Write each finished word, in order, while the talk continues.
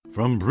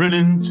From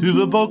Brennan to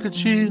the Boca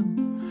Chica,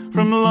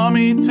 from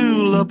Lummi to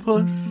La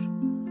Push,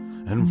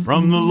 and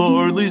from the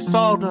lordly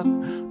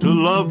Sawduck to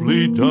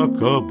lovely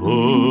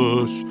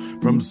Duckabush,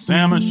 from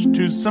Samish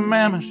to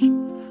Sammamish,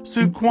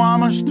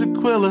 Suquamish to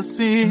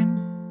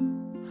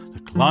Quilcene. The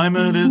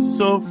climate is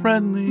so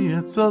friendly,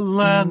 it's a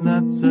land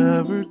that's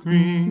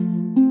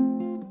evergreen.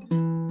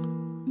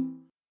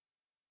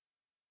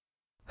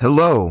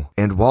 Hello,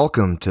 and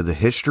welcome to the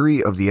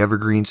History of the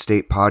Evergreen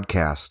State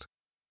podcast.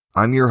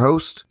 I'm your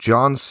host,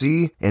 John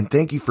C., and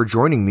thank you for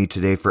joining me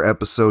today for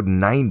episode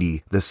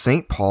 90, the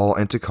St. Paul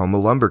and Tacoma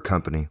Lumber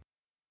Company.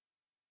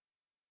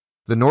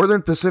 The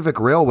Northern Pacific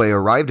Railway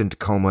arrived in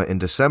Tacoma in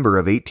December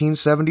of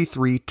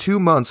 1873,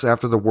 2 months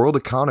after the world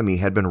economy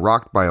had been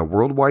rocked by a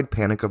worldwide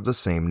panic of the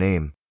same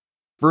name.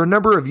 For a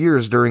number of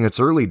years during its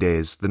early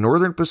days, the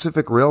Northern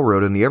Pacific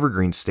Railroad in the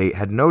Evergreen State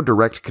had no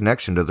direct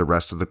connection to the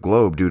rest of the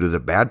globe due to the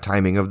bad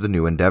timing of the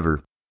new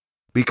endeavor.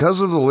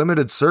 Because of the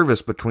limited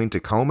service between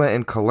Tacoma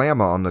and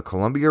Kalama on the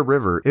Columbia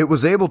River, it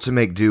was able to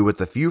make do with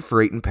the few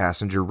freight and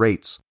passenger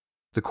rates.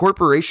 The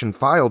corporation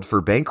filed for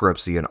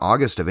bankruptcy in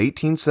August of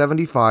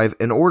 1875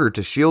 in order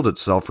to shield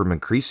itself from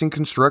increasing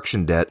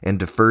construction debt and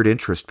deferred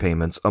interest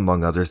payments,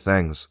 among other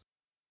things.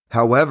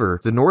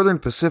 However, the Northern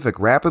Pacific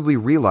rapidly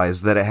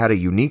realized that it had a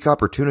unique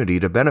opportunity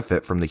to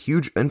benefit from the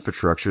huge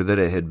infrastructure that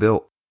it had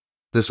built.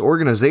 This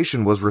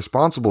organization was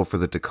responsible for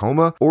the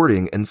Tacoma,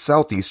 Ording, and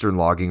Southeastern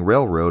Logging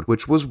Railroad,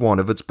 which was one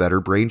of its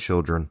better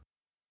brainchildren.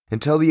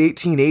 Until the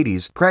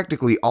 1880s,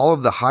 practically all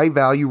of the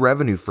high-value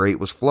revenue freight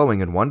was flowing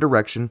in one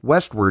direction,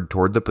 westward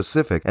toward the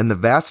Pacific, and the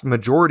vast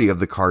majority of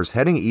the cars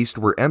heading east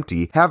were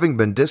empty, having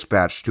been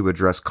dispatched to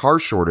address car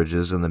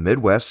shortages in the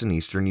Midwest and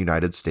Eastern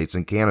United States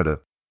and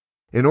Canada.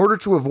 In order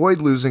to avoid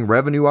losing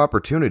revenue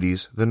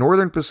opportunities, the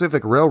Northern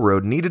Pacific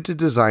Railroad needed to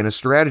design a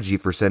strategy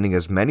for sending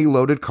as many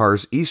loaded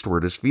cars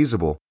eastward as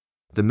feasible.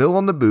 The Mill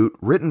on the Boot,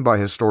 written by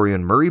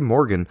historian Murray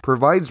Morgan,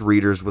 provides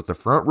readers with a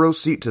front-row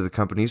seat to the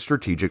company's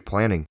strategic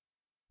planning.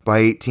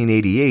 By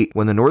 1888,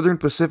 when the Northern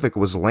Pacific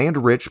was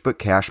land-rich but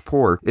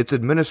cash-poor, its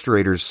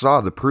administrators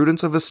saw the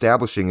prudence of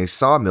establishing a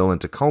sawmill in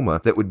Tacoma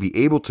that would be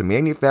able to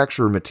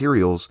manufacture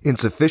materials in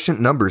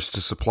sufficient numbers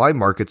to supply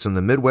markets in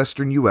the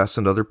Midwestern U.S.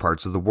 and other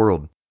parts of the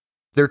world.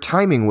 Their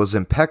timing was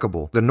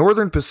impeccable. The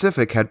Northern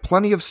Pacific had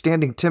plenty of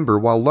standing timber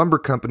while lumber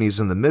companies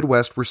in the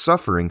Midwest were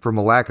suffering from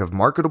a lack of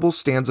marketable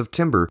stands of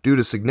timber due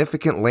to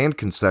significant land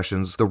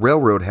concessions the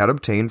railroad had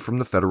obtained from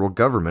the federal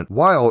government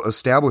while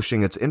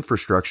establishing its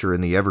infrastructure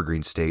in the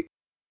Evergreen State.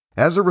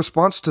 As a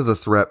response to the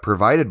threat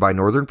provided by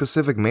Northern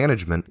Pacific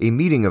management, a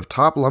meeting of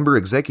top lumber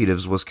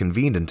executives was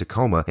convened in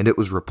Tacoma, and it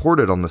was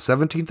reported on the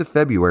 17th of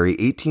February,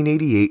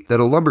 1888, that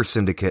a lumber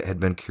syndicate had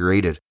been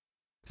created.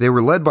 They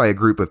were led by a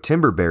group of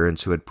timber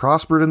barons who had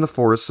prospered in the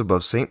forests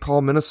above St.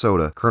 Paul,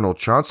 Minnesota, Colonel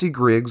Chauncey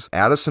Griggs,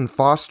 Addison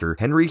Foster,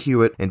 Henry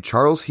Hewitt, and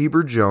Charles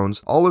Heber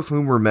Jones, all of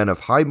whom were men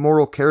of high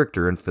moral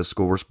character and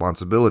fiscal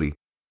responsibility.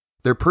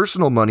 Their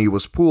personal money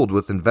was pooled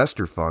with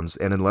investor funds,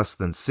 and in less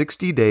than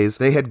 60 days,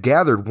 they had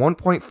gathered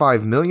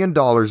 $1.5 million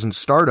in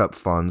startup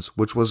funds,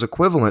 which was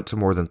equivalent to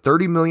more than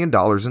 $30 million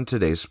in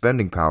today's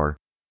spending power.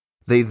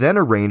 They then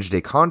arranged a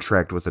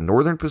contract with the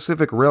Northern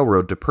Pacific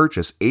Railroad to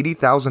purchase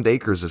 80,000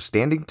 acres of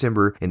standing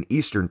timber in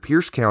eastern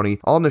Pierce County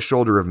on the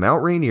shoulder of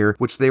Mount Rainier,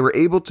 which they were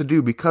able to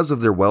do because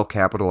of their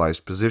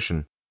well-capitalized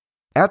position.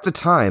 At the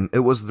time,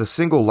 it was the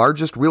single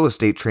largest real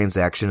estate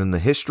transaction in the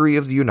history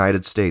of the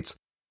United States.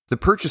 The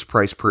purchase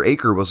price per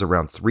acre was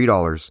around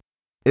 $3.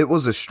 It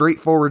was a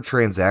straightforward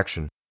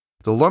transaction.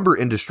 The lumber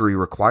industry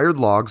required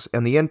logs,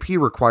 and the NP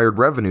required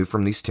revenue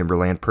from these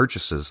timberland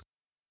purchases.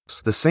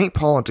 The St.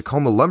 Paul and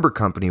Tacoma Lumber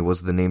Company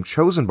was the name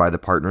chosen by the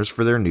partners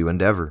for their new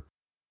endeavor.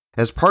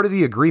 As part of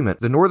the agreement,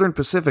 the Northern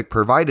Pacific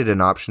provided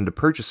an option to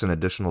purchase an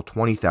additional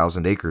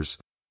 20,000 acres.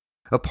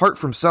 Apart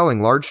from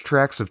selling large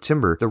tracts of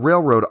timber, the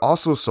railroad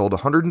also sold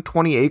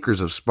 120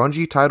 acres of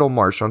spongy tidal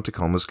marsh on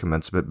Tacoma's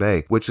Commencement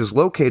Bay, which is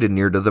located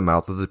near to the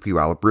mouth of the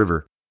Puyallup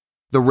River.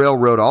 The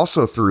railroad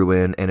also threw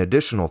in an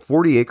additional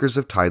 40 acres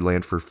of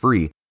tideland for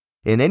free.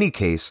 In any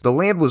case, the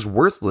land was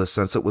worthless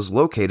since it was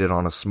located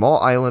on a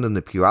small island in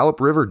the Puyallup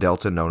River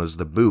Delta known as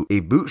the Boot, a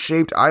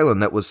boot-shaped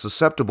island that was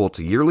susceptible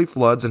to yearly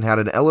floods and had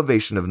an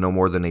elevation of no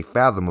more than a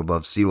fathom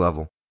above sea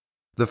level.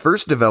 The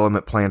first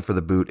development plan for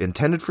the Boot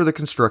intended for the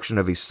construction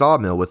of a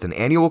sawmill with an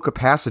annual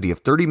capacity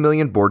of 30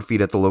 million board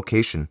feet at the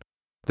location.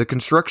 The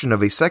construction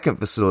of a second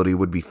facility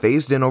would be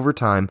phased in over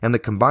time, and the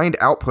combined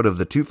output of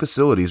the two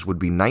facilities would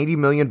be 90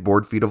 million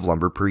board feet of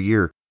lumber per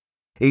year.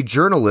 A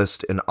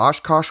journalist in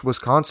Oshkosh,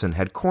 Wisconsin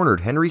had cornered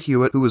Henry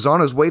Hewitt, who was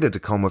on his way to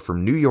Tacoma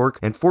from New York,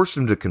 and forced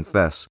him to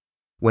confess.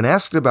 When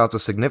asked about the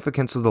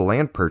significance of the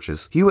land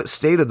purchase, Hewitt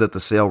stated that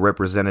the sale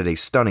represented a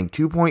stunning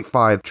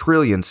 2.5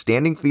 trillion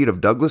standing feet of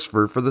Douglas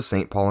fir for the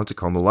St. Paul and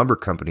Tacoma Lumber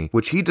Company,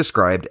 which he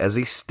described as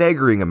a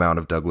staggering amount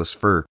of Douglas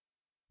fir.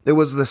 It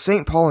was the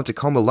St. Paul and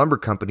Tacoma Lumber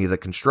Company that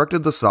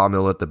constructed the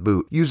sawmill at the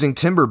Boot, using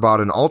timber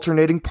bought in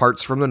alternating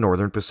parts from the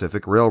Northern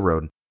Pacific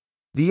Railroad.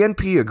 The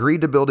NP agreed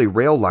to build a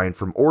rail line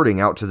from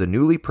Ording out to the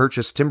newly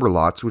purchased timber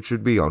lots, which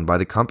would be owned by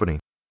the company.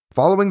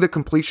 Following the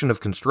completion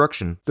of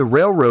construction, the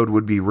railroad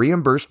would be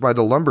reimbursed by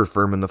the lumber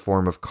firm in the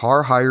form of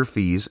car hire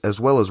fees as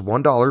well as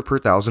 $1 per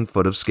 1,000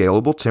 foot of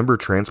scalable timber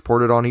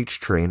transported on each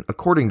train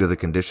according to the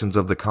conditions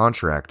of the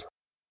contract.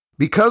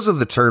 Because of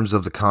the terms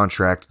of the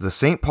contract, the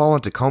St. Paul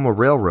and Tacoma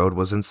Railroad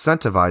was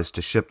incentivized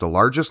to ship the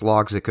largest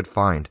logs it could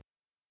find.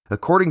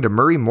 According to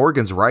Murray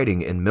Morgan's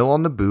writing in Mill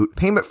on the Boot,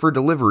 payment for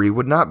delivery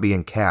would not be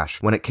in cash.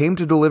 When it came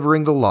to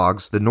delivering the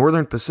logs, the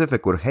Northern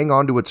Pacific would hang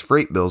on to its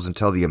freight bills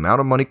until the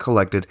amount of money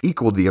collected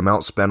equaled the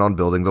amount spent on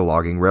building the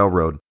logging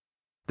railroad.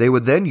 They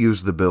would then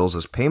use the bills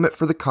as payment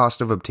for the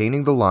cost of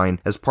obtaining the line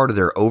as part of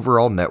their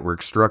overall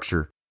network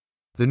structure.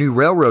 The new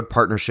railroad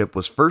partnership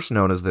was first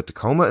known as the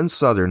Tacoma and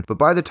Southern, but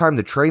by the time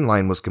the train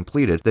line was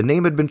completed, the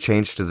name had been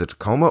changed to the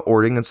Tacoma,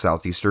 Ording, and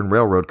Southeastern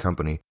Railroad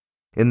Company.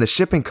 In the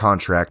shipping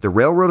contract, the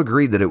railroad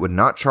agreed that it would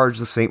not charge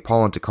the St.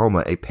 Paul and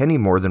Tacoma a penny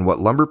more than what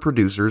lumber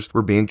producers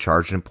were being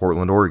charged in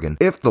Portland, Oregon,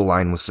 if the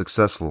line was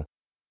successful.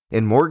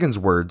 In Morgan's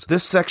words,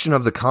 this section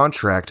of the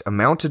contract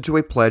amounted to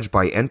a pledge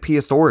by NP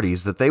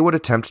authorities that they would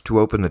attempt to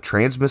open the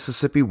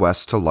Trans-Mississippi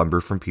West to lumber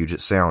from Puget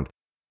Sound.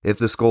 If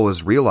this goal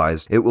is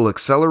realized, it will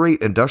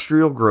accelerate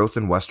industrial growth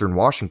in western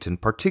Washington,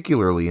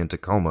 particularly in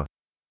Tacoma.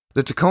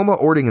 The Tacoma,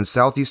 Ording, and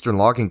Southeastern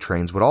logging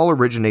trains would all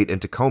originate in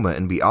Tacoma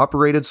and be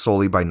operated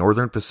solely by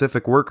Northern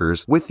Pacific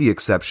workers, with the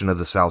exception of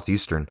the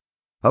Southeastern.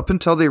 Up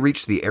until they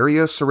reached the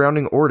area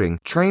surrounding Ording,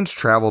 trains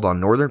traveled on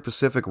Northern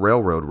Pacific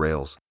Railroad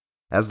rails.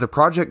 As the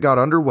project got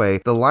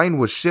underway, the line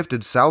was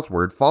shifted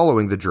southward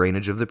following the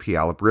drainage of the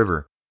Puyallup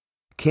River.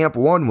 Camp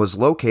 1 was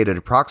located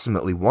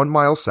approximately 1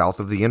 mile south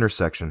of the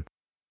intersection.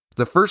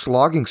 The first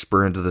logging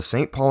spur into the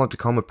St. Paul and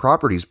Tacoma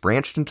properties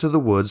branched into the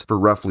woods for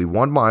roughly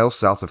 1 mile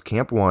south of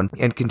Camp 1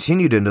 and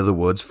continued into the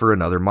woods for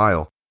another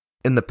mile.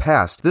 In the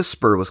past, this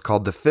spur was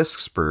called the Fisk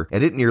Spur,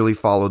 and it nearly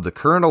followed the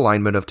current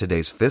alignment of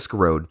today's Fisk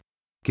Road.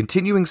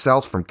 Continuing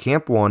south from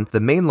Camp 1, the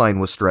main line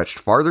was stretched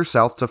farther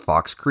south to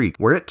Fox Creek,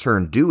 where it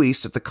turned due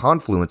east at the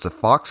confluence of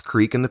Fox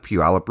Creek and the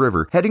Puyallup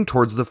River, heading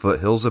towards the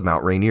foothills of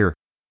Mount Rainier.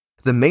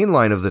 The main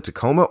line of the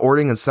Tacoma,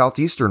 Ording, and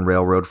Southeastern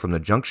Railroad from the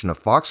junction of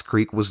Fox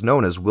Creek was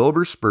known as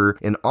Wilbur Spur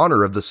in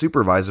honor of the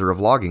supervisor of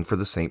logging for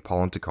the St.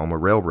 Paul and Tacoma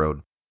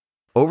Railroad.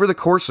 Over the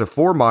course of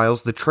 4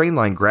 miles, the train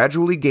line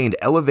gradually gained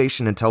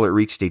elevation until it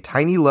reached a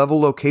tiny level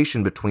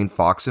location between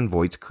Fox and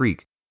Voight's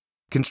Creek.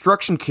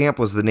 Construction Camp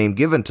was the name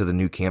given to the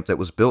new camp that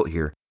was built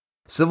here.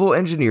 Civil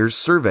engineers,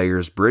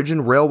 surveyors, bridge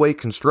and railway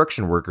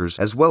construction workers,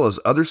 as well as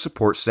other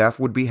support staff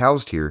would be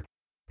housed here.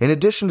 In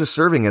addition to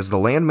serving as the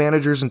land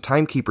manager's and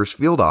timekeeper's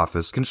field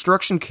office,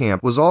 Construction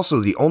Camp was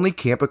also the only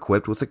camp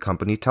equipped with a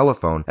company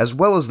telephone, as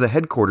well as the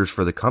headquarters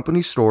for the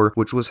company store,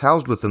 which was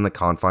housed within the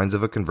confines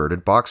of a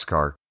converted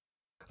boxcar.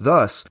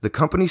 Thus, the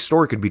company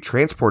store could be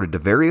transported to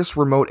various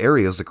remote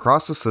areas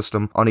across the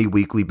system on a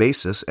weekly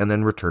basis and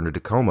then returned to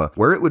Tacoma,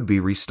 where it would be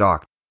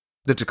restocked.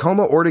 The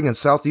Tacoma, Ording, and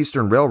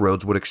Southeastern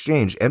railroads would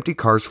exchange empty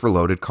cars for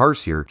loaded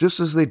cars here, just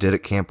as they did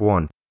at Camp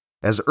 1.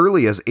 As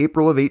early as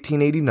April of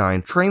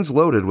 1889, trains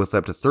loaded with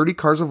up to 30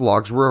 cars of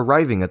logs were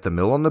arriving at the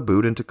Mill on the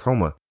Boot in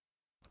Tacoma.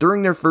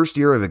 During their first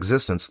year of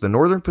existence, the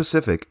Northern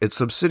Pacific, its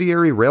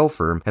subsidiary rail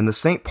firm, and the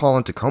St. Paul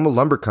and Tacoma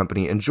Lumber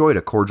Company enjoyed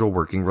a cordial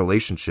working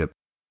relationship.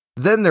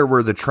 Then there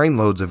were the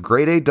trainloads of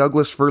Grade A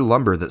Douglas fir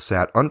lumber that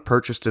sat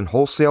unpurchased in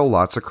wholesale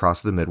lots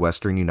across the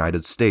Midwestern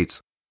United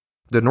States.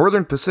 The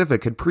Northern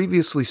Pacific had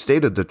previously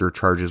stated that their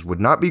charges would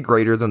not be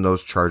greater than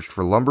those charged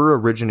for lumber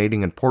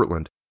originating in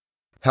Portland.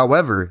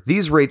 However,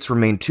 these rates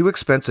remained too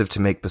expensive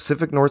to make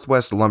Pacific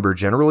Northwest lumber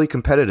generally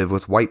competitive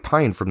with white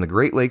pine from the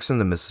Great Lakes and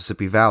the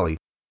Mississippi Valley.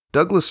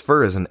 Douglas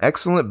fir is an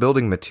excellent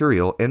building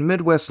material, and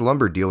Midwest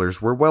lumber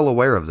dealers were well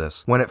aware of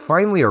this. When it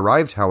finally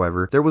arrived,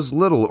 however, there was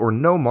little or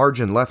no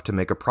margin left to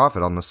make a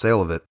profit on the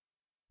sale of it.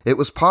 It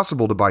was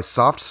possible to buy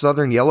soft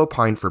southern yellow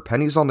pine for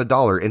pennies on the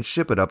dollar and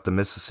ship it up the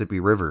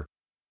Mississippi River.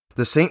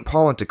 The St.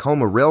 Paul and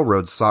Tacoma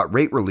Railroad sought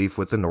rate relief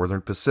with the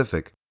Northern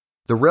Pacific.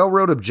 The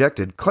railroad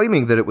objected,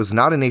 claiming that it was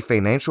not in a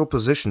financial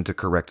position to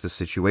correct the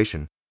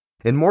situation.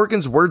 In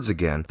Morgan's words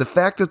again, the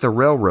fact that the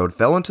railroad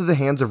fell into the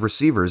hands of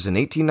receivers in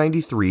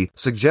 1893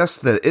 suggests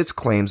that its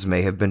claims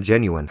may have been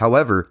genuine.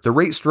 However, the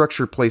rate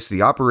structure placed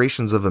the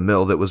operations of a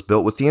mill that was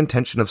built with the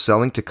intention of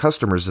selling to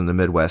customers in the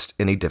Midwest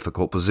in a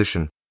difficult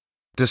position.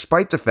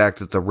 Despite the fact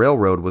that the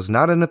railroad was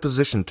not in a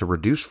position to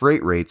reduce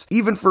freight rates,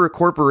 even for a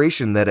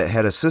corporation that it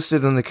had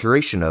assisted in the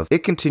creation of,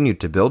 it continued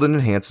to build and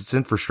enhance its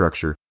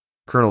infrastructure.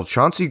 Colonel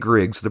Chauncey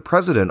Griggs, the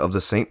president of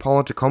the St. Paul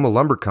and Tacoma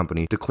Lumber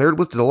Company, declared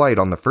with delight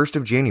on the 1st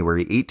of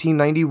January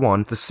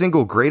 1891 the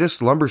single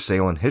greatest lumber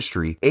sale in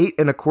history,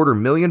 8.25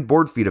 million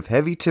board feet of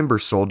heavy timber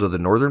sold to the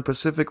Northern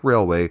Pacific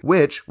Railway,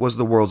 which was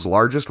the world's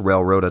largest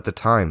railroad at the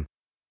time.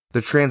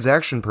 The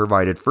transaction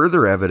provided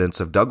further evidence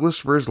of Douglas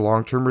fir's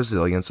long-term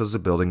resilience as a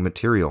building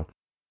material.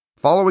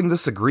 Following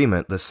this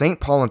agreement, the St.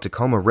 Paul and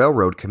Tacoma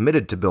Railroad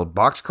committed to build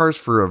boxcars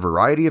for a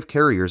variety of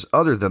carriers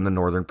other than the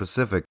Northern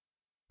Pacific.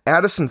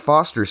 Addison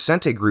Foster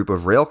sent a group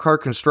of railcar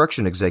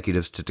construction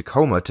executives to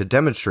Tacoma to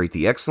demonstrate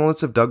the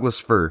excellence of Douglas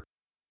fir.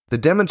 The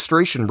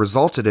demonstration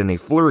resulted in a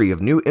flurry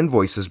of new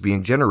invoices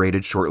being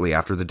generated shortly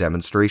after the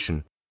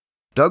demonstration.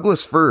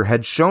 Douglas fir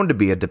had shown to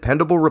be a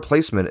dependable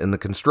replacement in the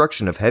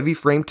construction of heavy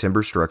frame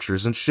timber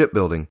structures and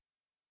shipbuilding.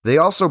 They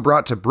also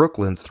brought to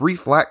Brooklyn 3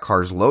 flat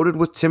cars loaded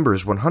with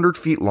timbers 100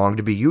 feet long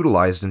to be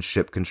utilized in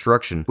ship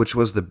construction, which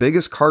was the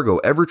biggest cargo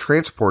ever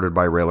transported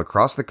by rail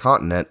across the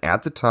continent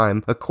at the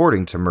time,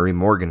 according to Murray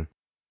Morgan.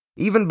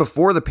 Even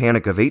before the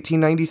Panic of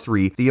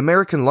 1893, the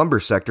American lumber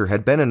sector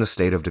had been in a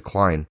state of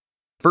decline.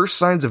 First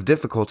signs of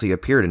difficulty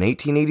appeared in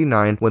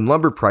 1889 when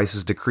lumber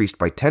prices decreased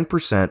by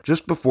 10%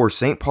 just before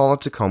St. Paul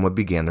and Tacoma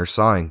began their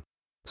sawing.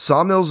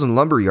 Sawmills and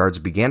lumber yards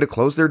began to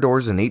close their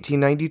doors in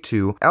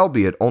 1892,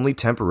 albeit only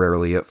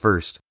temporarily at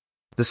first.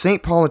 The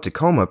St. Paul and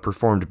Tacoma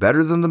performed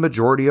better than the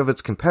majority of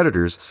its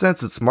competitors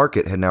since its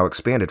market had now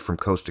expanded from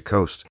coast to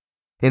coast.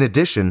 In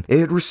addition, it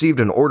had received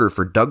an order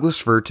for Douglas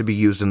fir to be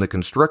used in the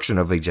construction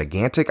of a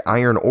gigantic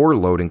iron ore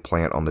loading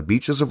plant on the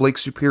beaches of Lake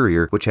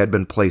Superior, which had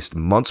been placed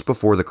months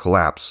before the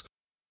collapse.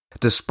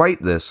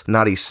 Despite this,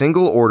 not a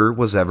single order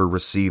was ever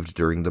received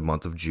during the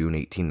month of June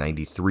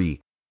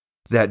 1893.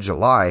 That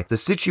July, the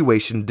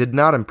situation did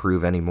not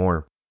improve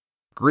anymore.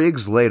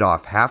 Griggs laid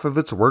off half of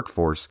its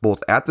workforce,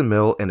 both at the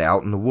mill and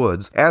out in the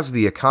woods, as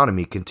the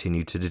economy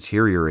continued to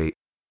deteriorate.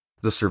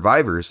 The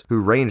survivors,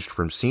 who ranged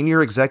from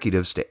senior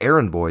executives to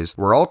errand boys,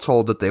 were all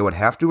told that they would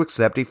have to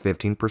accept a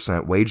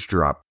 15% wage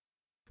drop.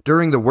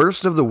 During the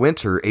worst of the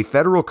winter, a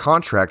federal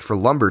contract for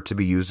lumber to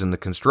be used in the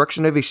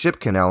construction of a ship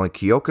canal in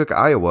Keokuk,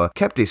 Iowa,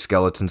 kept a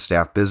skeleton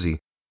staff busy.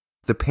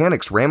 The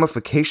panic's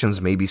ramifications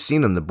may be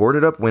seen in the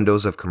boarded-up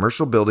windows of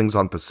commercial buildings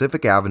on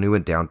Pacific Avenue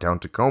in downtown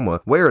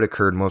Tacoma, where it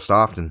occurred most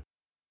often.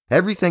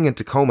 Everything in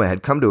Tacoma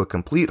had come to a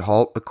complete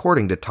halt,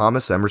 according to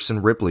Thomas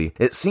Emerson Ripley.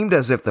 It seemed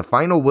as if the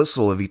final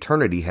whistle of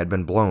eternity had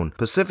been blown.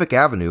 Pacific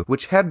Avenue,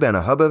 which had been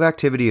a hub of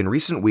activity in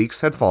recent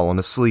weeks, had fallen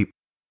asleep.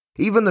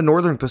 Even the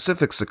Northern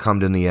Pacific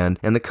succumbed in the end,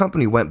 and the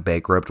company went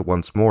bankrupt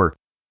once more.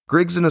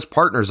 Griggs and his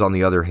partners, on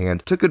the other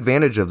hand, took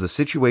advantage of the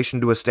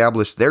situation to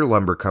establish their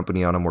lumber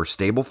company on a more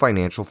stable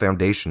financial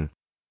foundation.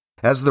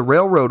 As the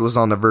railroad was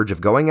on the verge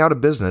of going out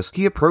of business,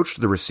 he approached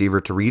the receiver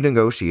to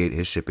renegotiate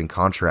his shipping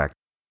contract.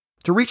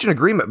 To reach an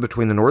agreement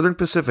between the Northern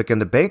Pacific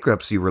and the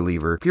bankruptcy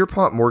reliever,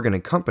 Pierpont Morgan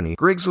and Company,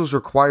 Griggs was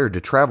required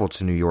to travel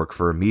to New York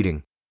for a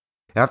meeting.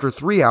 After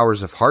 3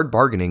 hours of hard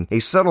bargaining,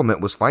 a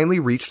settlement was finally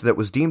reached that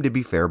was deemed to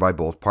be fair by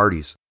both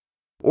parties.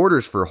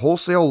 Orders for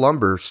wholesale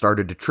lumber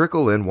started to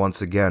trickle in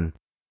once again.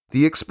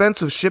 The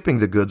expense of shipping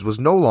the goods was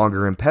no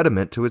longer an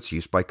impediment to its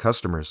use by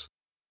customers.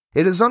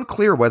 It is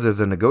unclear whether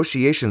the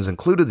negotiations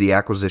included the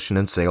acquisition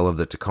and sale of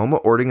the Tacoma,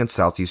 Oregon, and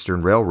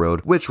Southeastern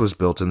Railroad, which was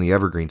built in the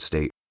Evergreen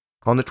State.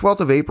 On the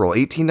 12th of April,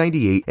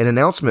 1898, an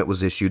announcement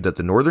was issued that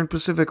the Northern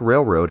Pacific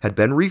Railroad had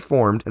been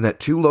reformed and that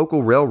 2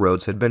 local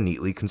railroads had been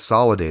neatly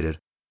consolidated.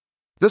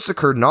 This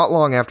occurred not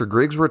long after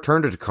Griggs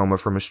returned to Tacoma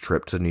from his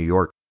trip to New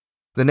York.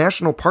 The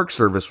National Park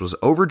Service was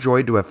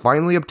overjoyed to have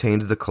finally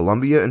obtained the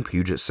Columbia and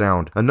Puget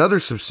Sound. Another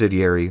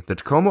subsidiary, the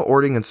Tacoma,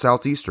 Oregon, and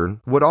Southeastern,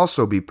 would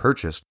also be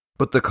purchased.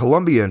 But the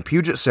Columbia and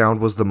Puget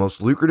Sound was the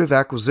most lucrative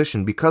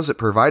acquisition because it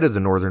provided the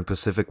Northern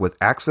Pacific with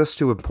access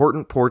to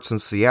important ports in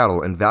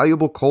Seattle and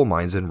valuable coal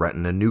mines in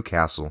Renton and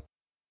Newcastle.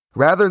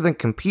 Rather than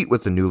compete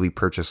with the newly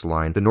purchased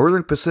line, the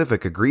Northern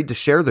Pacific agreed to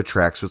share the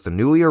tracks with the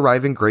newly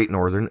arriving Great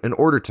Northern in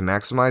order to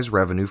maximize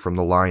revenue from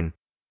the line.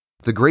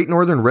 The Great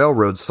Northern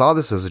Railroad saw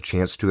this as a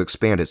chance to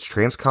expand its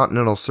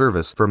transcontinental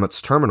service from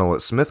its terminal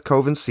at Smith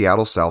Cove in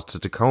Seattle south to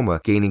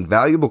Tacoma, gaining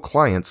valuable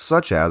clients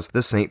such as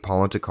the St.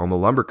 Paul and Tacoma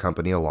Lumber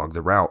Company along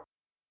the route.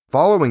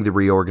 Following the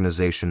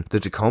reorganization, the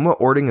Tacoma,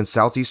 Oregon, and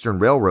Southeastern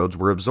Railroads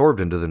were absorbed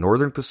into the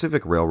Northern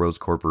Pacific Railroads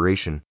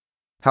Corporation.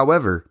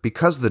 However,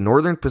 because the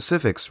Northern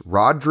Pacific's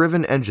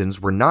rod-driven engines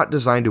were not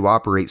designed to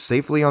operate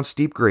safely on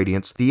steep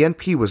gradients, the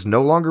NP was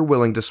no longer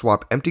willing to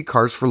swap empty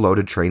cars for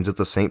loaded trains at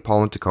the St.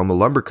 Paul and Tacoma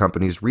Lumber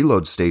Company's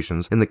reload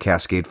stations in the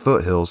Cascade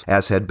foothills,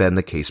 as had been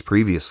the case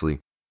previously.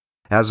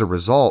 As a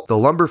result, the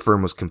lumber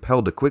firm was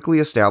compelled to quickly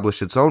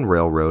establish its own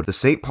railroad, the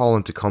St. Paul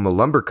and Tacoma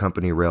Lumber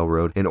Company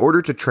Railroad, in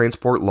order to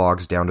transport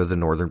logs down to the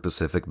Northern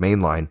Pacific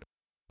Main Line.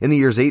 In the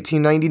years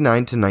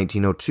 1899 to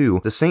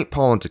 1902, the St.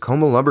 Paul and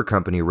Tacoma Lumber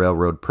Company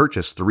Railroad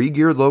purchased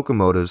 3-geared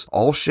locomotives,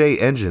 all Shay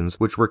engines,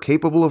 which were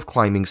capable of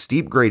climbing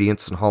steep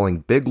gradients and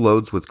hauling big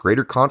loads with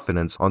greater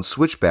confidence on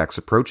switchbacks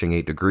approaching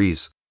 8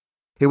 degrees.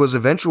 It was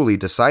eventually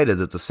decided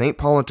that the St.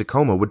 Paul and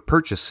Tacoma would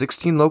purchase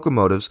 16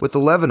 locomotives, with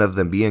 11 of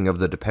them being of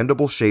the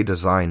dependable Shay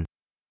design.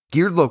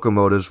 Geared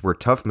locomotives were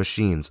tough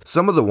machines.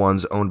 Some of the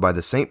ones owned by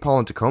the St. Paul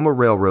and Tacoma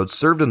Railroad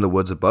served in the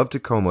woods above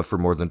Tacoma for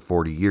more than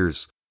 40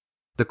 years.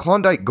 The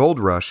Klondike Gold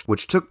Rush,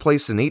 which took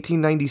place in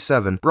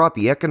 1897, brought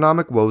the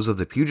economic woes of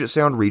the Puget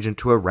Sound region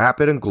to a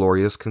rapid and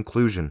glorious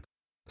conclusion.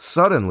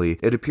 Suddenly,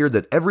 it appeared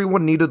that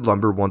everyone needed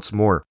lumber once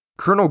more.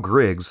 Colonel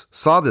Griggs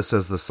saw this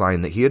as the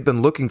sign that he had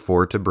been looking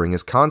for to bring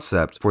his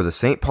concept for the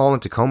St. Paul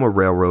and Tacoma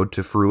Railroad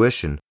to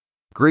fruition.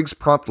 Griggs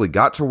promptly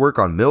got to work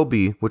on Mill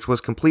B, which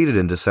was completed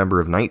in December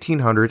of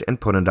 1900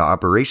 and put into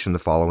operation the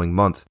following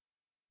month.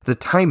 The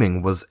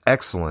timing was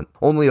excellent.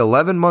 Only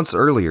 11 months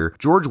earlier,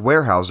 George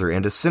Weyerhaeuser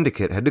and his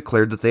syndicate had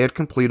declared that they had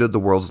completed the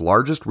world's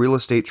largest real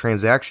estate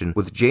transaction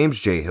with James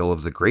J. Hill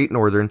of the Great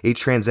Northern, a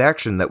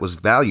transaction that was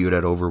valued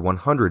at over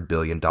 $100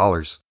 billion.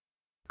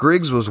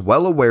 Griggs was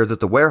well aware that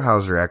the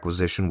Weyerhaeuser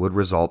acquisition would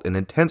result in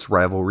intense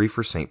rivalry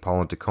for St.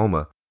 Paul and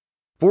Tacoma.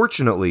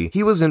 Fortunately,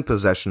 he was in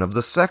possession of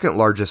the second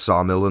largest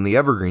sawmill in the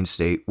Evergreen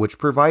State, which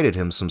provided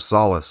him some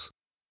solace.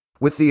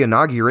 With the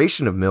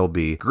inauguration of Mill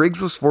B,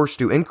 Griggs was forced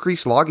to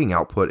increase logging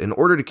output in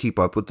order to keep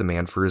up with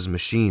demand for his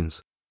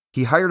machines.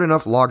 He hired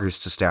enough loggers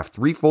to staff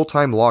 3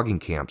 full-time logging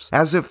camps.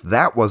 As if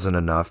that wasn't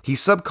enough, he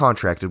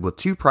subcontracted with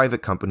 2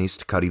 private companies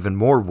to cut even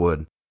more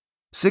wood.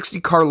 60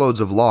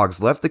 carloads of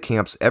logs left the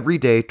camps every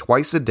day,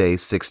 twice a day,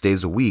 6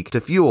 days a week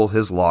to fuel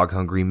his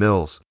log-hungry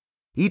mills.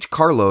 Each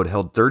carload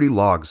held 30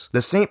 logs.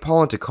 The St.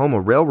 Paul and Tacoma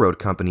Railroad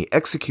Company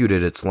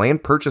executed its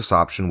land purchase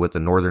option with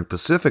the Northern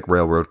Pacific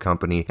Railroad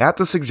Company at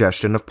the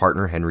suggestion of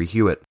partner Henry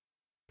Hewitt.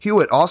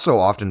 Hewitt also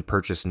often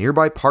purchased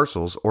nearby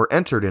parcels or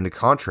entered into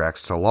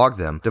contracts to log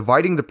them,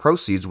 dividing the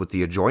proceeds with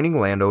the adjoining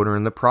landowner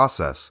in the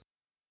process.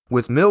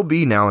 With Mill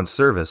B now in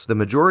service, the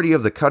majority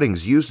of the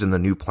cuttings used in the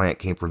new plant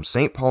came from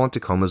St. Paul and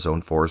Tacoma's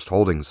own forest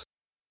holdings.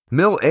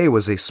 Mill A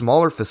was a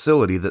smaller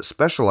facility that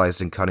specialized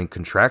in cutting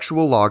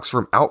contractual logs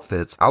from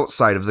outfits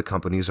outside of the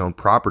company's own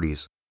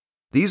properties.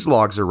 These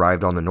logs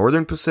arrived on the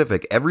Northern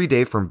Pacific every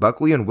day from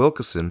Buckley and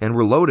Wilkeson and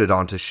were loaded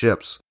onto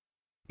ships.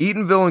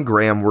 Eatonville and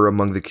Graham were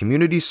among the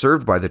communities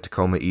served by the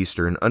Tacoma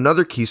Eastern,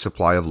 another key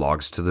supply of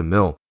logs to the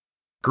mill.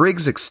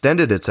 Griggs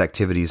extended its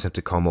activities in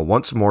Tacoma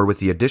once more with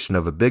the addition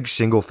of a big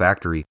shingle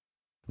factory.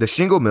 The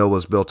shingle mill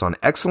was built on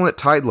excellent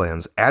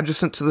tidelands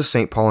adjacent to the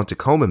St. Paul and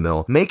Tacoma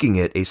mill, making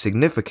it a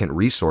significant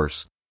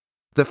resource.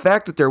 The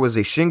fact that there was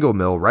a shingle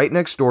mill right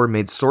next door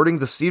made sorting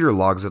the cedar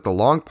logs at the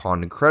Long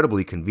Pond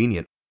incredibly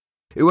convenient.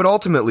 It would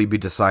ultimately be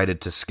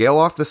decided to scale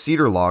off the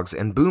cedar logs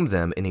and boom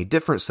them in a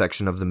different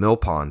section of the mill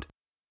pond.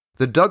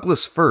 The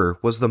Douglas fir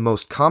was the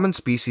most common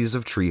species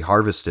of tree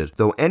harvested,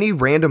 though any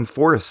random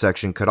forest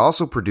section could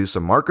also produce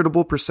a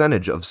marketable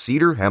percentage of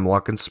cedar,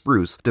 hemlock, and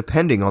spruce,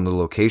 depending on the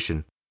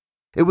location.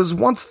 It was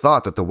once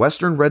thought that the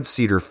western red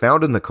cedar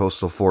found in the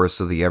coastal forests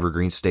of the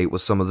Evergreen State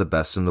was some of the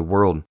best in the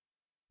world.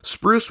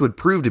 Spruce would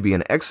prove to be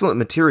an excellent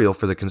material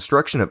for the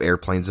construction of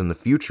airplanes in the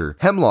future.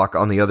 Hemlock,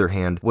 on the other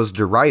hand, was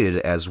derided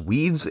as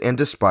weeds and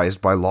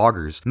despised by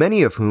loggers,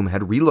 many of whom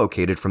had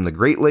relocated from the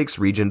Great Lakes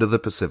region to the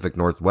Pacific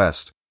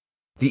Northwest.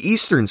 The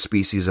eastern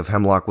species of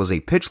hemlock was a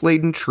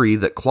pitch-laden tree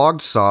that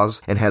clogged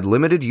saws and had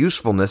limited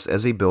usefulness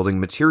as a building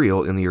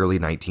material in the early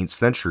 19th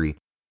century.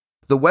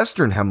 The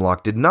western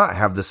hemlock did not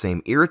have the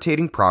same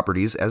irritating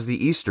properties as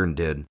the eastern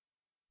did.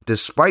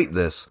 Despite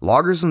this,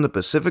 loggers in the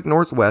Pacific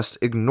Northwest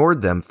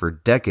ignored them for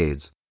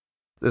decades.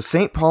 The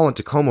St. Paul and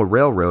Tacoma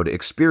Railroad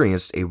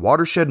experienced a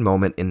watershed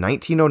moment in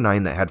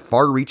 1909 that had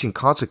far-reaching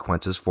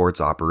consequences for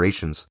its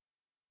operations.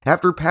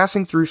 After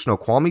passing through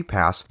Snoqualmie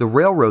Pass, the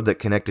railroad that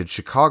connected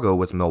Chicago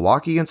with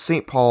Milwaukee and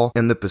St. Paul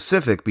and the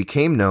Pacific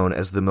became known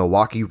as the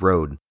Milwaukee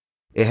Road.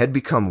 It had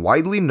become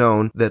widely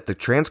known that the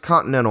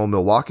transcontinental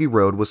Milwaukee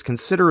Road was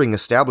considering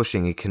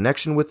establishing a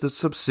connection with its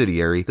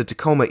subsidiary, the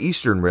Tacoma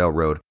Eastern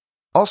Railroad.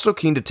 Also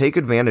keen to take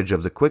advantage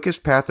of the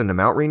quickest path into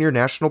Mount Rainier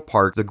National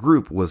Park, the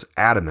group was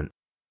adamant.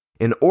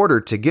 In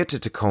order to get to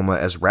Tacoma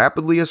as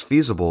rapidly as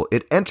feasible,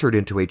 it entered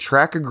into a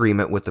track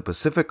agreement with the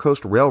Pacific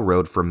Coast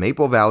Railroad from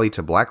Maple Valley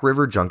to Black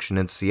River Junction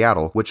in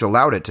Seattle, which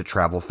allowed it to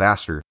travel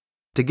faster.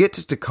 To get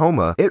to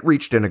Tacoma, it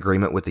reached an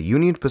agreement with the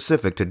Union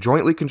Pacific to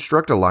jointly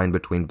construct a line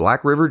between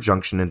Black River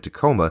Junction and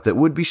Tacoma that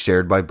would be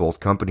shared by both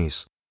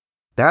companies.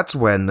 That's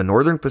when the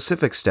Northern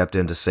Pacific stepped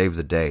in to save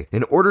the day.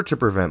 In order to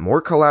prevent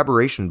more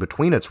collaboration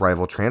between its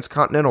rival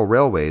transcontinental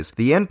railways,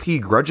 the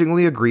NP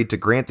grudgingly agreed to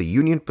grant the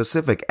Union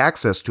Pacific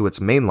access to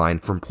its main line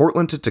from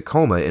Portland to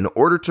Tacoma in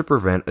order to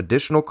prevent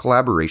additional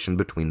collaboration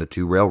between the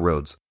two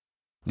railroads.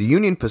 The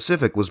Union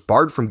Pacific was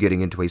barred from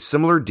getting into a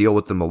similar deal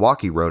with the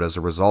Milwaukee Road as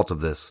a result of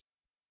this.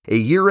 A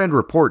year-end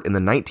report in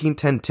the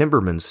 1910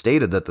 Timberman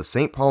stated that the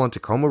St. Paul and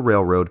Tacoma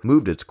Railroad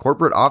moved its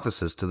corporate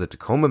offices to the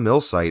Tacoma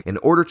Mill site in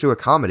order to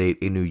accommodate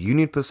a new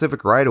Union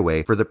Pacific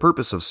right-of-way for the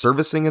purpose of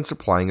servicing and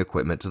supplying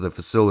equipment to the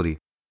facility.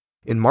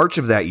 In March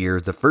of that year,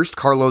 the first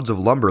carloads of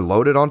lumber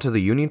loaded onto the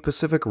Union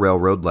Pacific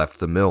Railroad left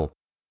the mill.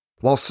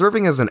 While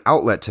serving as an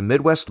outlet to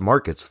Midwest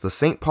markets, the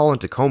St. Paul and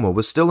Tacoma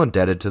was still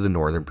indebted to the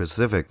Northern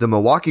Pacific. The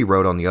Milwaukee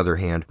Road, on the other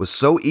hand, was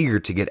so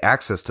eager to get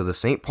access to the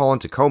St. Paul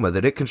and Tacoma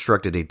that it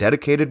constructed a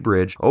dedicated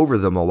bridge over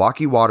the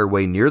Milwaukee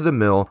Waterway near the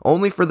mill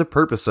only for the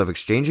purpose of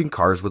exchanging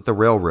cars with the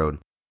railroad.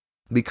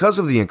 Because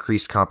of the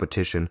increased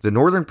competition, the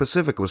Northern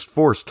Pacific was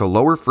forced to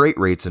lower freight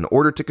rates in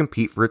order to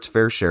compete for its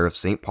fair share of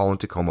St. Paul and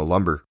Tacoma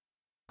lumber.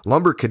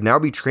 Lumber could now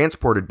be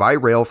transported by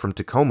rail from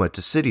Tacoma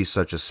to cities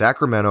such as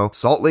Sacramento,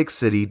 Salt Lake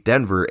City,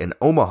 Denver, and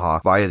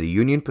Omaha via the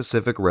Union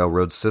Pacific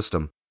Railroad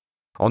system.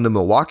 On the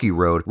Milwaukee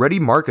Road, ready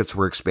markets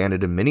were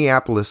expanded in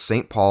Minneapolis,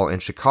 St. Paul,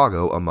 and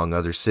Chicago, among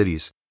other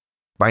cities.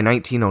 By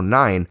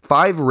 1909,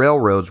 5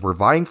 railroads were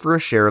vying for a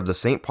share of the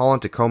St. Paul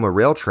and Tacoma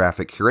rail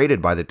traffic curated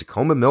by the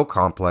Tacoma Mill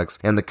Complex,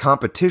 and the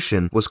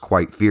competition was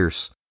quite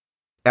fierce.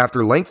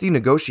 After lengthy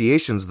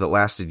negotiations that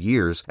lasted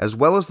years, as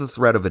well as the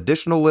threat of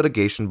additional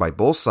litigation by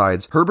both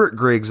sides, Herbert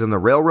Griggs and the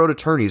railroad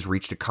attorneys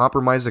reached a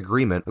compromise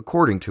agreement,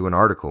 according to an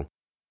article.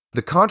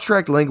 The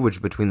contract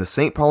language between the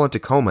St. Paul and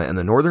Tacoma and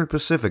the Northern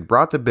Pacific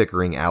brought the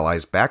bickering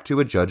allies back to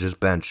a judge's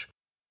bench.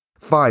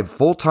 5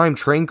 full-time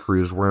train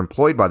crews were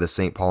employed by the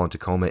St. Paul and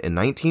Tacoma in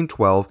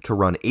 1912 to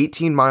run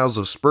 18 miles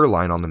of spur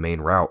line on the main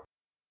route.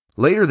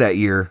 Later that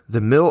year, the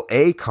Mill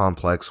A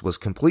complex was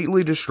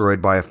completely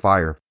destroyed by a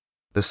fire.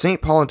 The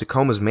St. Paul and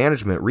Tacoma's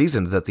management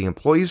reasoned that the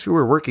employees who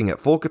were working at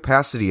full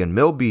capacity in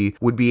Mill B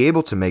would be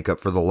able to make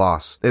up for the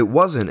loss. It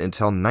wasn't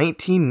until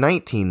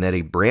 1919 that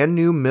a brand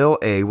new Mill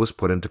A was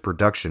put into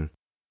production.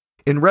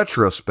 In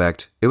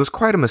retrospect, it was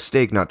quite a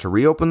mistake not to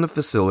reopen the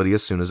facility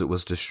as soon as it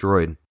was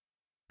destroyed.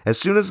 As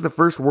soon as the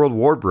First World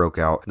War broke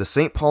out, the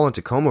St. Paul and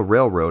Tacoma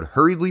Railroad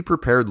hurriedly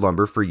prepared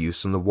lumber for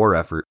use in the war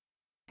effort.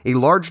 A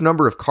large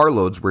number of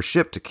carloads were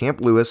shipped to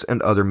Camp Lewis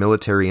and other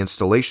military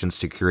installations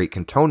to create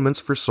cantonments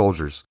for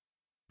soldiers.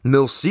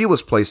 Mill C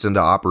was placed into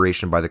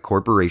operation by the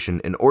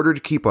corporation in order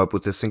to keep up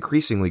with this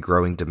increasingly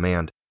growing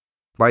demand.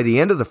 By the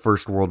end of the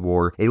First World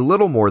War, a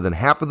little more than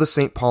half of the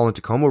St. Paul and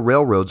Tacoma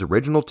Railroad's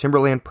original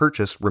timberland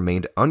purchase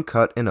remained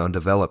uncut and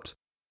undeveloped.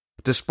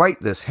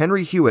 Despite this,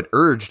 Henry Hewitt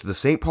urged the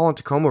St. Paul and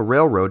Tacoma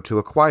Railroad to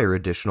acquire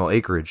additional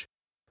acreage.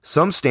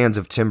 Some stands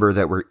of timber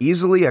that were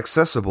easily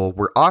accessible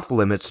were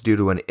off-limits due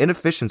to an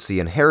inefficiency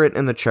inherent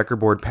in the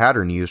checkerboard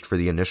pattern used for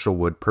the initial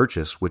wood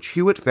purchase, which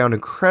Hewitt found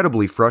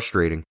incredibly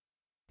frustrating.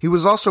 He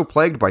was also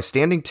plagued by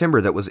standing timber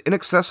that was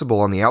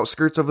inaccessible on the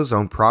outskirts of his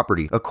own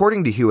property.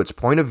 According to Hewitt's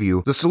point of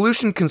view, the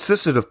solution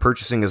consisted of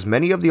purchasing as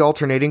many of the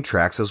alternating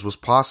tracts as was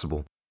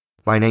possible.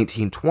 By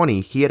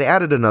 1920, he had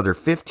added another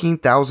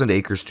 15,000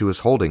 acres to his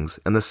holdings,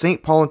 and the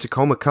St. Paul and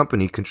Tacoma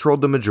Company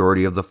controlled the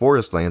majority of the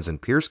forest lands in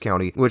Pierce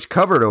County, which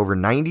covered over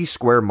 90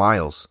 square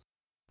miles.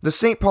 The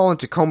St. Paul and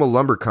Tacoma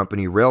Lumber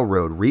Company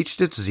Railroad reached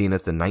its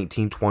zenith in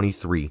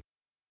 1923.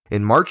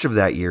 In March of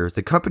that year,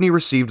 the company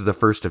received the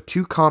first of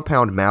 2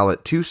 compound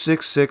Mallet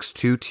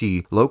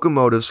 2662T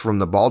locomotives from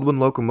the Baldwin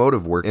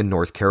Locomotive Works in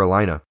North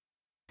Carolina.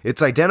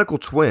 Its identical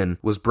twin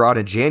was brought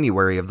in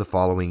January of the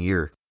following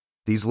year.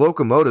 These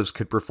locomotives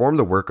could perform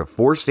the work of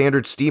 4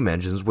 standard steam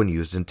engines when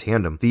used in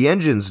tandem. The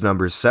engines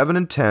numbers 7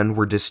 and 10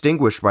 were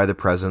distinguished by the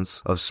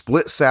presence of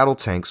split saddle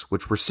tanks,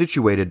 which were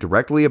situated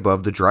directly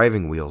above the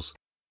driving wheels.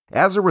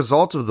 As a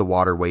result of the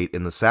water weight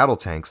in the saddle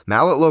tanks,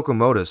 Mallet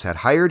locomotives had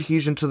higher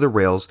adhesion to the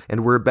rails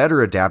and were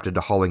better adapted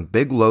to hauling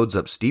big loads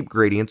up steep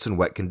gradients in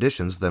wet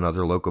conditions than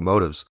other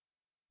locomotives.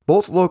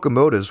 Both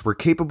locomotives were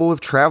capable of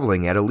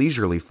traveling at a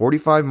leisurely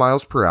 45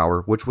 miles per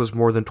hour, which was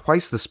more than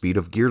twice the speed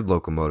of geared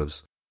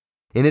locomotives.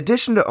 In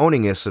addition to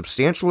owning a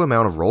substantial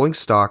amount of rolling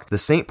stock, the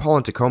St. Paul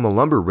and Tacoma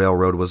Lumber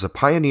Railroad was a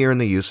pioneer in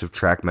the use of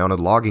track-mounted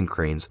logging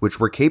cranes,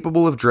 which were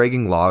capable of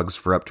dragging logs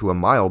for up to a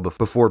mile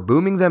before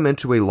booming them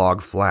into a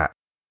log flat.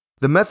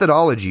 The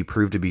methodology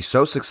proved to be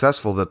so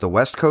successful that the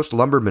West Coast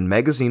Lumberman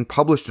magazine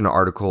published an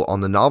article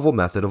on the novel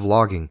method of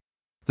logging.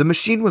 The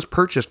machine was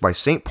purchased by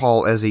St.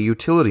 Paul as a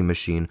utility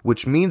machine,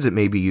 which means it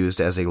may be used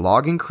as a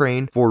logging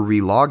crane, for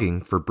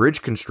re-logging, for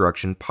bridge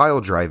construction, pile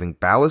driving,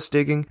 ballast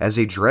digging, as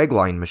a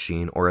dragline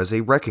machine, or as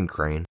a wrecking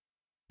crane.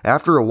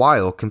 After a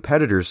while,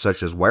 competitors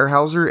such as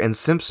Weyerhaeuser and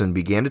Simpson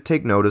began to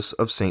take notice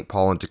of St.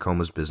 Paul and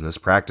Tacoma's business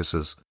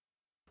practices.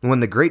 When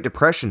the Great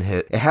Depression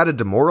hit, it had a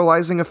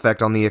demoralizing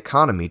effect on the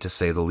economy, to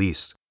say the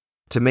least.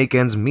 To make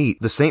ends meet,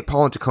 the St.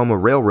 Paul and Tacoma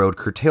Railroad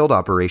curtailed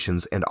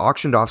operations and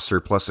auctioned off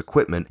surplus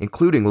equipment,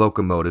 including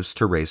locomotives,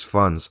 to raise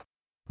funds.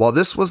 While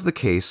this was the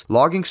case,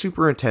 logging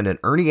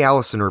superintendent Ernie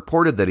Allison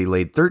reported that he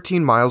laid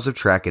 13 miles of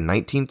track in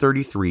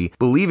 1933,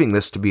 believing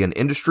this to be an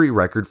industry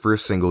record for a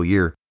single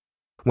year.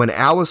 When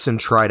Allison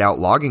tried out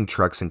logging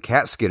trucks and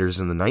cat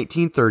skidders in the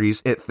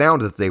 1930s, it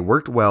found that they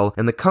worked well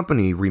and the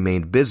company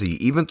remained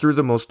busy even through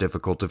the most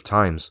difficult of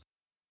times.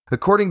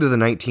 According to the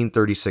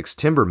 1936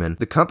 Timberman,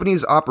 the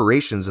company's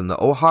operations in the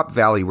Ohop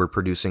Valley were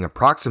producing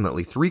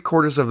approximately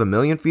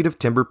 750,000 feet of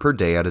timber per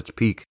day at its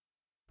peak.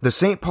 The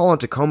St. Paul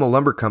and Tacoma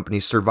Lumber Company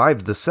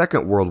survived the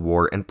Second World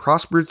War and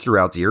prospered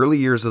throughout the early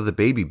years of the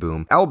baby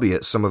boom,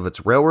 albeit some of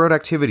its railroad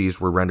activities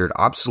were rendered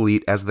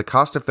obsolete as the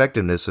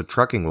cost-effectiveness of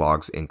trucking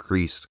logs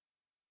increased.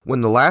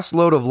 When the last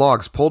load of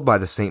logs pulled by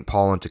the St.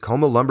 Paul and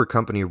Tacoma Lumber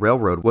Company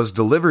Railroad was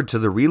delivered to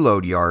the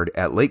reload yard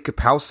at Lake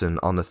Kapowsin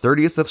on the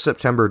 30th of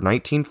September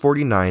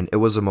 1949, it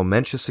was a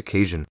momentous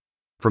occasion.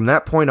 From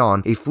that point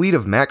on, a fleet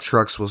of Mack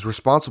trucks was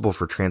responsible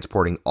for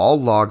transporting all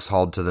logs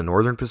hauled to the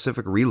Northern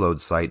Pacific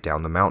reload site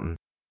down the mountain.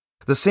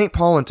 The St.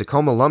 Paul and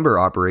Tacoma lumber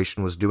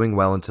operation was doing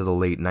well into the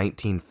late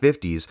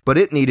 1950s, but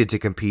it needed to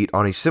compete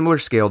on a similar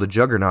scale to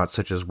juggernauts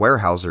such as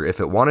Weyerhaeuser if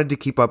it wanted to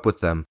keep up with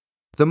them.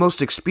 The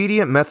most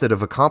expedient method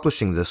of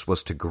accomplishing this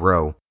was to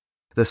grow.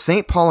 The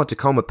St. Paul and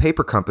Tacoma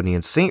Paper Company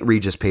and St.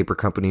 Regis Paper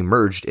Company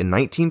merged in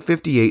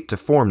 1958 to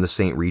form the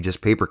St. Regis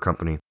Paper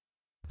Company.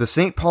 The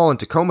St. Paul and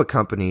Tacoma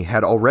Company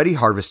had already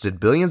harvested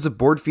billions of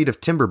board feet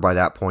of timber by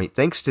that point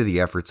thanks to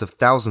the efforts of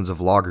thousands of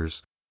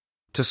loggers.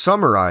 To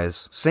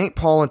summarize, St.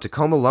 Paul and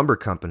Tacoma Lumber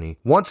Company,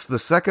 once the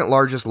second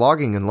largest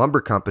logging and lumber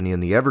company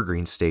in the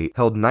Evergreen State,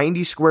 held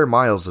 90 square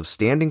miles of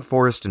standing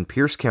forest in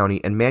Pierce County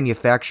and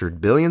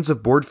manufactured billions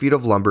of board feet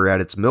of lumber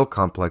at its mill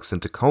complex in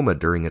Tacoma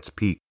during its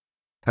peak.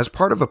 As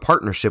part of a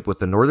partnership with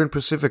the Northern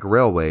Pacific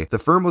Railway, the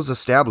firm was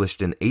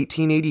established in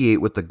 1888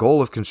 with the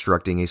goal of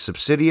constructing a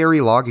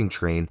subsidiary logging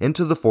train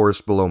into the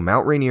forest below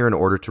Mount Rainier in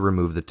order to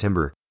remove the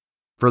timber.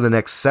 For the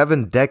next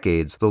 7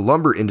 decades, the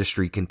lumber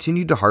industry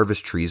continued to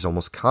harvest trees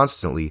almost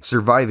constantly,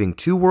 surviving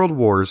 2 world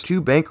wars,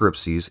 2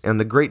 bankruptcies, and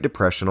the Great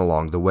Depression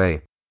along the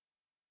way.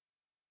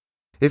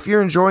 If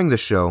you're enjoying the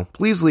show,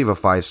 please leave a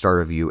 5-star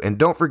review and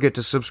don't forget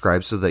to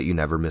subscribe so that you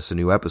never miss a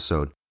new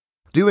episode.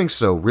 Doing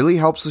so really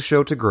helps the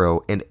show to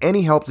grow, and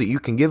any help that you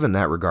can give in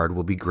that regard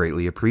will be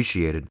greatly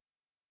appreciated.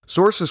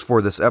 Sources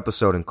for this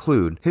episode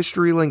include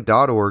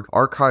HistoryLink.org,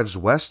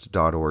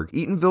 ArchivesWest.org,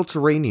 Eatonville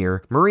to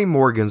Rainier, Murray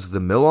Morgan's The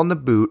Mill on the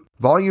Boot,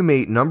 Volume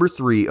 8, Number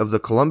 3 of the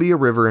Columbia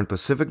River and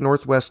Pacific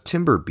Northwest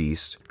Timber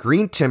Beast,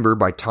 Green Timber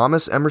by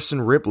Thomas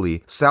Emerson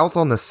Ripley, South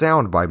on the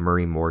Sound by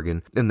Murray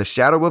Morgan, In the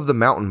Shadow of the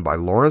Mountain by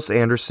Lawrence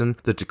Anderson,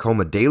 the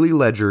Tacoma Daily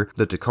Ledger,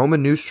 the Tacoma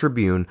News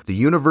Tribune, the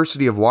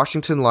University of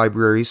Washington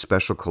Library's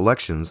Special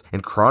Collections,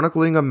 and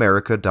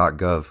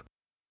chroniclingamerica.gov.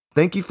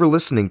 Thank you for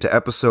listening to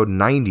episode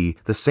 90,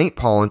 the St.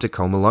 Paul and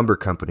Tacoma Lumber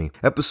Company.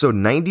 Episode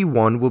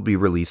 91 will be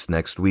released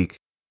next week.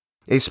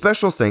 A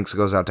special thanks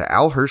goes out to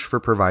Al Hirsch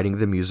for providing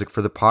the music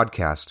for the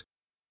podcast.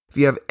 If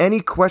you have any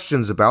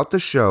questions about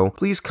the show,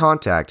 please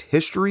contact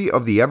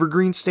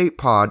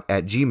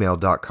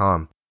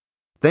historyoftheevergreenstatepod@gmail.com.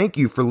 Thank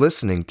you for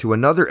listening to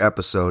another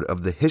episode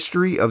of the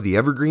History of the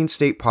Evergreen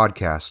State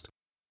podcast.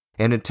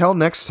 And until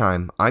next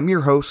time, I'm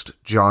your host,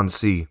 John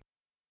C.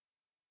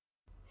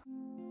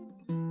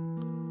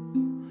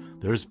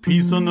 There's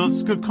peace on the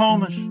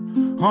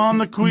Skokomish, on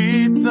the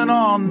Queets and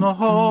on the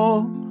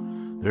Hoe.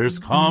 There's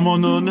calm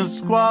on the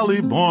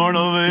Nisqually, born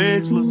of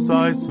ageless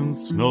ice and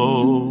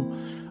snow.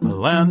 A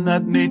land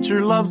that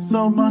nature loves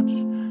so much,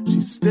 she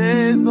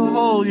stays the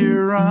whole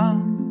year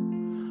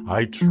round.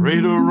 I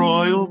trade a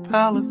royal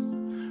palace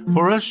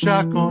for a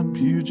shack on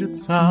Puget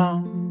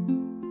Sound.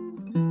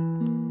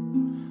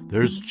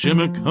 There's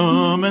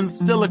Jimicum and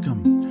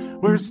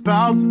Stillicum, where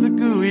spouts the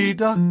gooey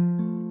duck.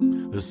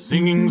 The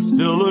singing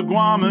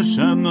Stillaguamish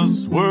and the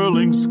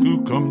swirling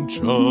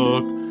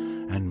Skookumchuck,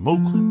 and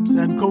Moclips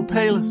and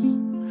Copalis,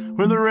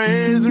 where the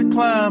razor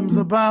clams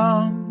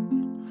abound.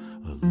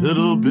 A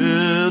little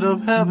bit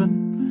of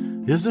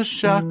heaven is a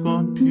shack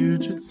on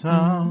Puget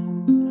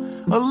Sound.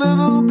 A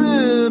little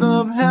bit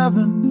of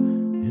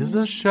heaven is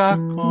a shack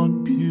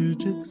on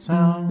Puget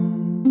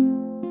Sound.